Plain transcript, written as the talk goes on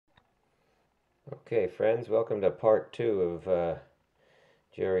Okay, friends, welcome to part 2 of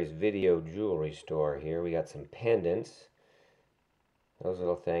Jerry's video jewelry store here. We got some pendants. Those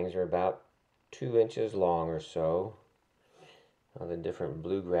little things are about 2 inches long or so. All the different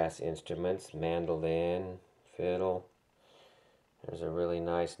bluegrass instruments, mandolin, fiddle. There's a really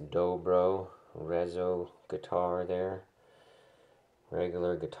nice dobro, rezzo guitar there.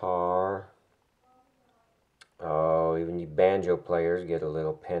 Regular guitar. Oh, even you banjo players get a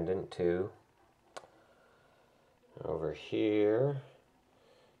little pendant too. Over here,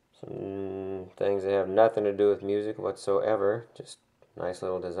 some things that have nothing to do with music whatsoever. Just nice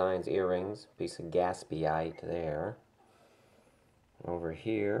little designs, earrings, piece of gaspiite there. Over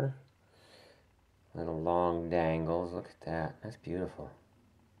here, little long dangles. Look at that. That's beautiful.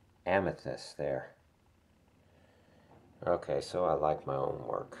 Amethyst there. Okay, so I like my own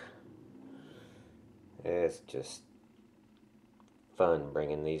work. It's just fun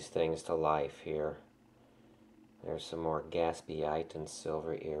bringing these things to life here. There's some more gaspiite and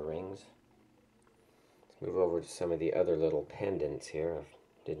silver earrings. Let's move over to some of the other little pendants here I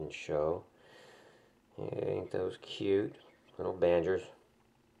didn't show. Yeah, ain't those cute? Little banjos.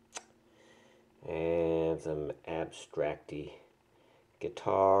 And some abstracty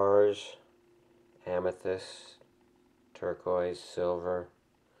guitars. Amethyst, turquoise, silver.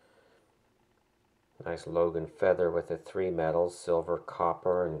 Nice Logan feather with the 3 metals, silver,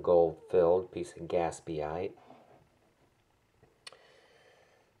 copper, and gold filled piece of gaspiite.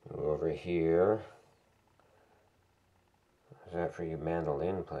 Over here. What's that for you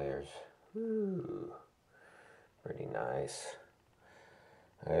mandolin players? Ooh, pretty nice.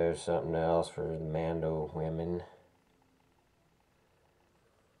 There's something else for the mando women.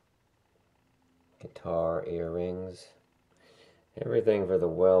 Guitar, earrings. Everything for the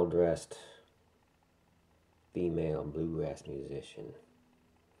well-dressed female bluegrass musician.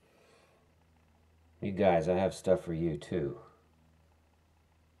 You guys, I have stuff for you too.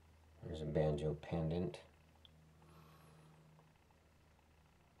 There's a banjo pendant.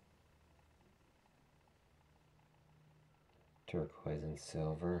 Turquoise and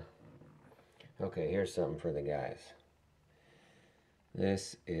silver. Okay, here's something for the guys.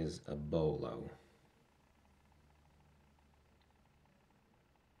 This is a bolo.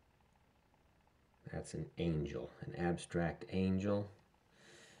 That's an angel, an abstract angel.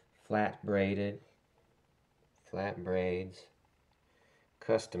 Flat braided, flat braids,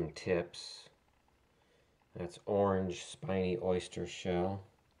 custom tips. That's orange spiny oyster shell.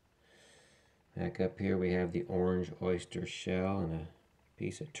 Back up here we have the orange oyster shell and a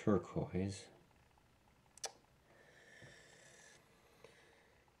piece of turquoise.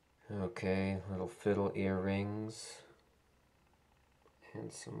 Okay, little fiddle earrings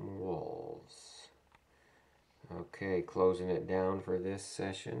and some wools. Okay, closing it down for this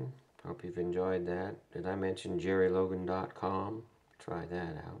session. Hope you've enjoyed that. Did I mention jerrylogan.com? Try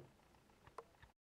that out.